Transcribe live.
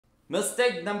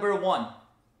Mistake number 1,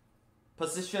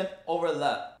 position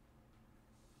overlap.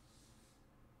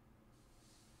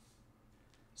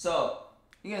 So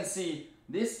you can see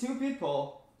these two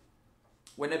people,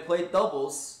 when they play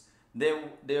doubles,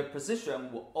 their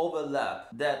position will overlap,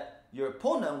 that your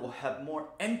opponent will have more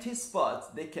empty spots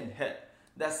they can hit.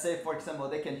 Let's say, for example,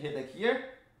 they can hit it here,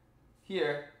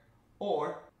 here,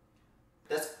 or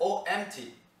that's all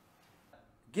empty.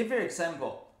 Give you an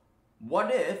example.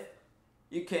 What if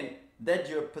you can let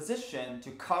your position to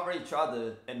cover each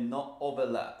other and not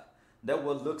overlap? That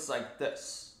will look like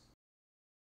this.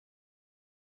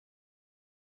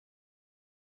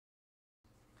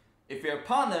 If your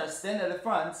partner stand at the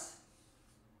front,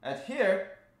 at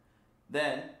here,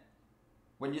 then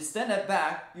when you stand at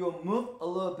back, you'll move a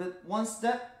little bit, one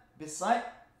step beside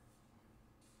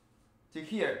to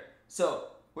here. So,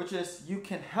 which is you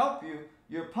can help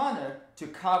your partner to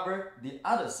cover the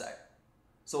other side.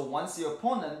 So once your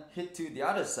opponent hit to the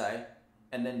other side,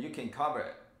 and then you can cover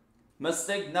it.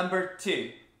 Mistake number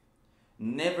 2,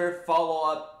 never follow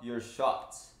up your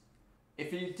shots.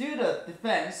 If you do the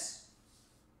defense,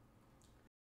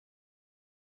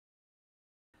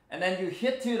 and then you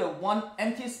hit to the one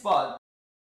empty spot,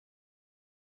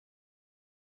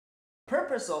 the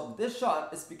purpose of this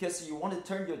shot is because you want to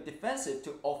turn your defensive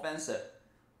to offensive.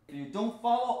 If you don't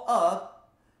follow up,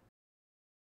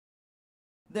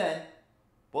 then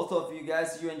both of you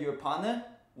guys, you and your partner,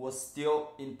 will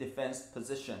still in defense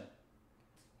position.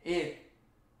 If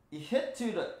you hit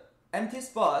to the empty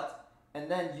spot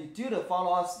and then you do the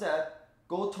follow-up step,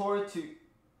 go toward to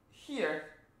here,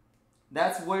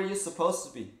 that's where you're supposed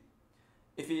to be.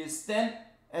 If you stand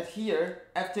at here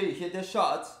after you hit the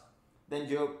shot, then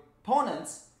your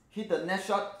opponents hit the next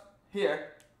shot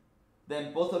here,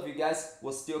 then both of you guys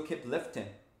will still keep lifting.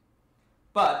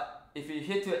 But if you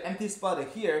hit to an empty spot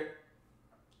here,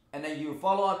 and then you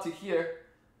follow up to here,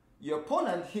 your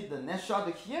opponent hit the next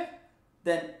shot here,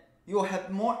 then you'll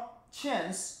have more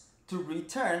chance to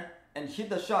return and hit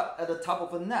the shot at the top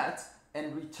of the net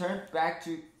and return back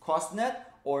to cross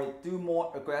net or do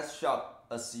more aggressive shot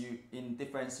as you in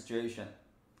different situation.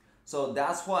 So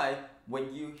that's why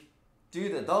when you do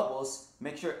the doubles,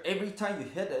 make sure every time you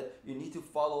hit it, you need to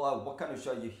follow up what kind of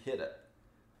shot you hit it.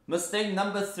 Mistake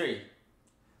number 3,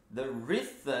 the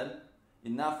rhythm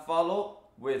is not followed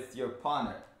with your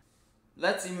partner.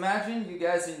 Let's imagine you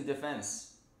guys in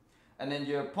defense, and then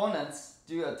your opponents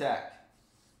do attack.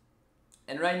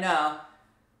 And right now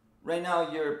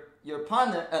your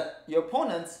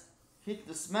opponents hit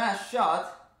the smash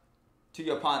shot to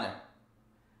your partner,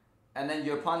 and then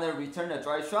your partner return a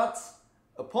drive shot.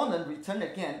 Opponent return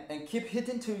again and keep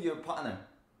hitting to your partner.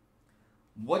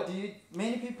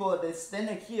 Many people, they stand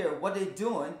here, what they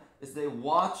doing is they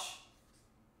watch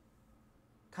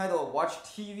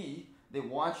TV, they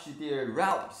watch their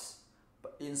rallies,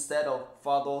 but instead of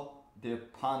follow their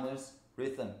partner's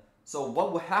rhythm. So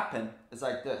what will happen is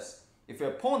like this. If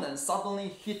your opponent suddenly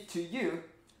hit to you,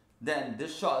 then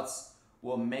these shots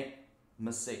will make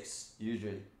mistakes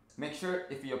usually. Make sure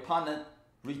if your opponent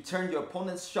return your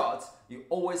opponent's shots, you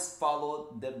always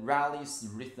follow the rally's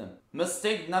rhythm.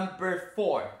 Mistake number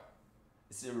 4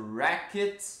 is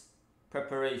racket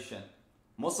preparation.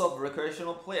 Most of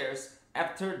recreational players,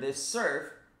 after they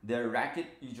serve, their racket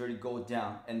usually go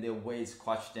down and their weight is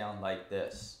crouched down like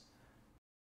this.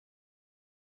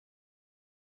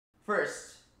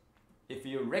 First, if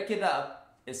you rack it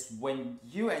up, it's when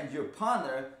you and your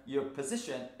partner, your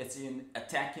position is in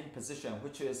attacking position,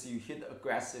 which is you hit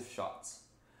aggressive shots.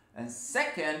 And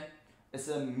second, it's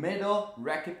a middle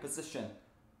racket position.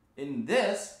 In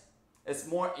this, it's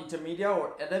more intermediate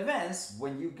or advanced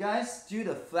when you guys do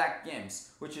the flag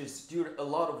games, which is do a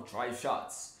lot of drive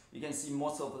shots. You can see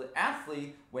most of the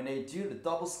athletes, when they do the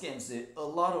doubles games, they a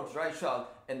lot of drive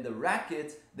shot, and the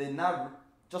racket, they not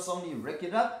just only rack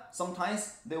it up,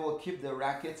 sometimes they will keep the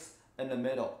rackets in the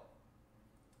middle,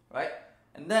 right?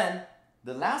 And then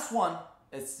the last one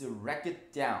is to rack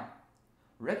it down.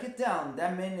 Rack it down,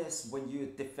 that means when you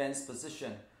defense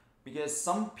position, because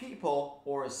some people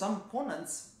or some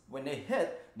opponents, when they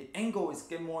hit, the angle is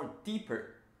get more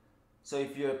deeper. So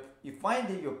if you find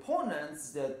that your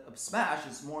opponent's smash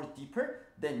is more deeper,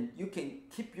 then you can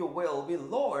keep your weight a little bit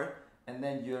lower, and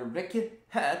then your racket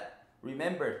head,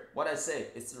 remember what I say,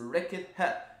 it's a racket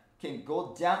head, can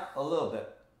go down a little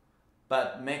bit.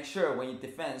 But make sure when you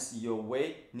defense, your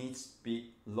weight needs to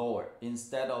be lower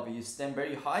instead of you stand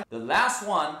very high. The last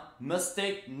one,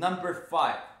 mistake number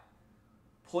 5.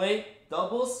 Play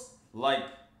doubles like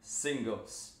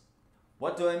singles.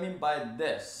 What do I mean by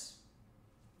this?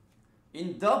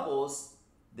 In doubles,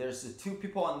 there's 2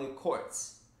 people on the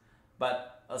courts.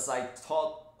 But as I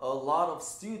taught a lot of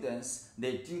students,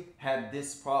 they do have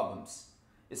these problems,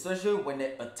 especially when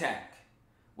they attack.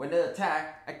 When they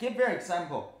attack, I give you an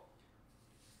example.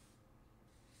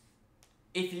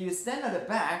 If you stand at the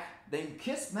back, then you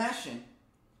keep smashing,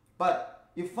 but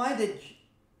you find that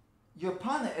your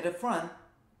partner at the front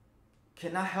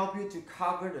cannot help you to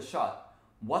cover the shot.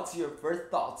 What's your first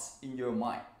thoughts in your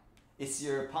mind? Is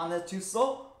your partner too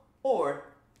slow, or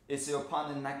is your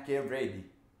partner not get ready?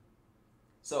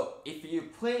 So if you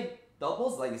play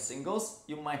doubles like singles,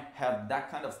 you might have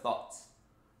that kind of thoughts.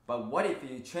 But what if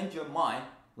you change your mind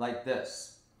like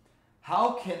this?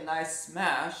 How can I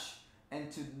smash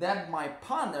and to let my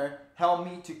partner help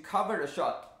me to cover the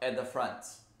shot at the front?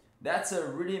 That's a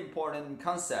really important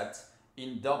concept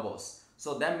in doubles.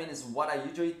 So that means what I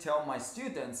usually tell my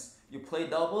students, you play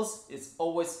doubles, it's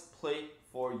always play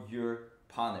for your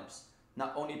partners,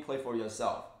 not only play for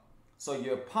yourself. So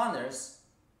your partners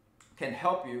can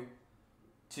help you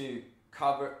to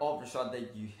cover all the shot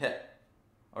that you hit.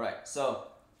 Alright, so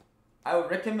I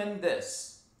would recommend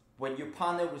this. When you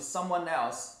partner with someone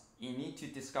else, you need to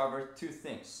discover two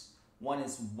things. One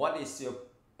is, what is your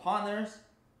partner's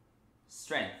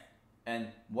strength and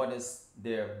what is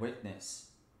their weakness.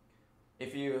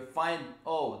 If you find,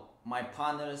 oh, my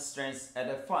partner's strength at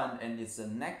the front and it's a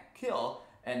neck kill,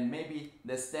 and maybe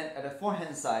the stand at the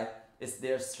forehand side is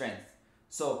their strength.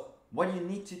 So what you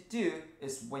need to do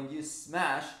is, when you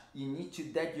smash, you need to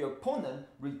let your opponent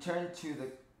return to the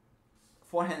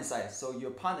forehand side, so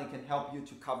your partner can help you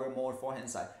to cover more forehand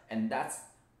side, and that's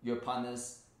your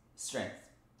partner's strength.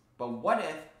 But what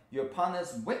if your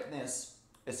partner's weakness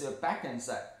is your backhand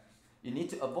side? You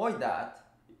need to avoid that.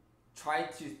 Try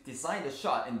to design the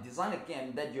shot and design a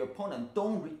game that your opponent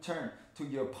don't return to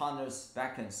your partner's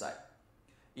backhand side.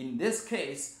 In this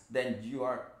case, then you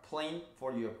are playing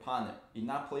for your partner. You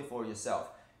not play for yourself.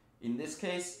 In this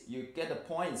case, you get the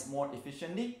points more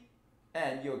efficiently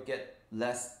and you'll get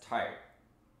less tired.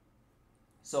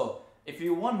 So if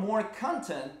you want more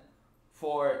content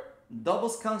for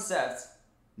doubles concepts,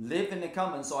 leave in the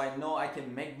comments so I know I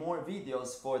can make more videos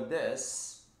for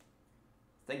this.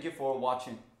 Thank you for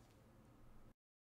watching.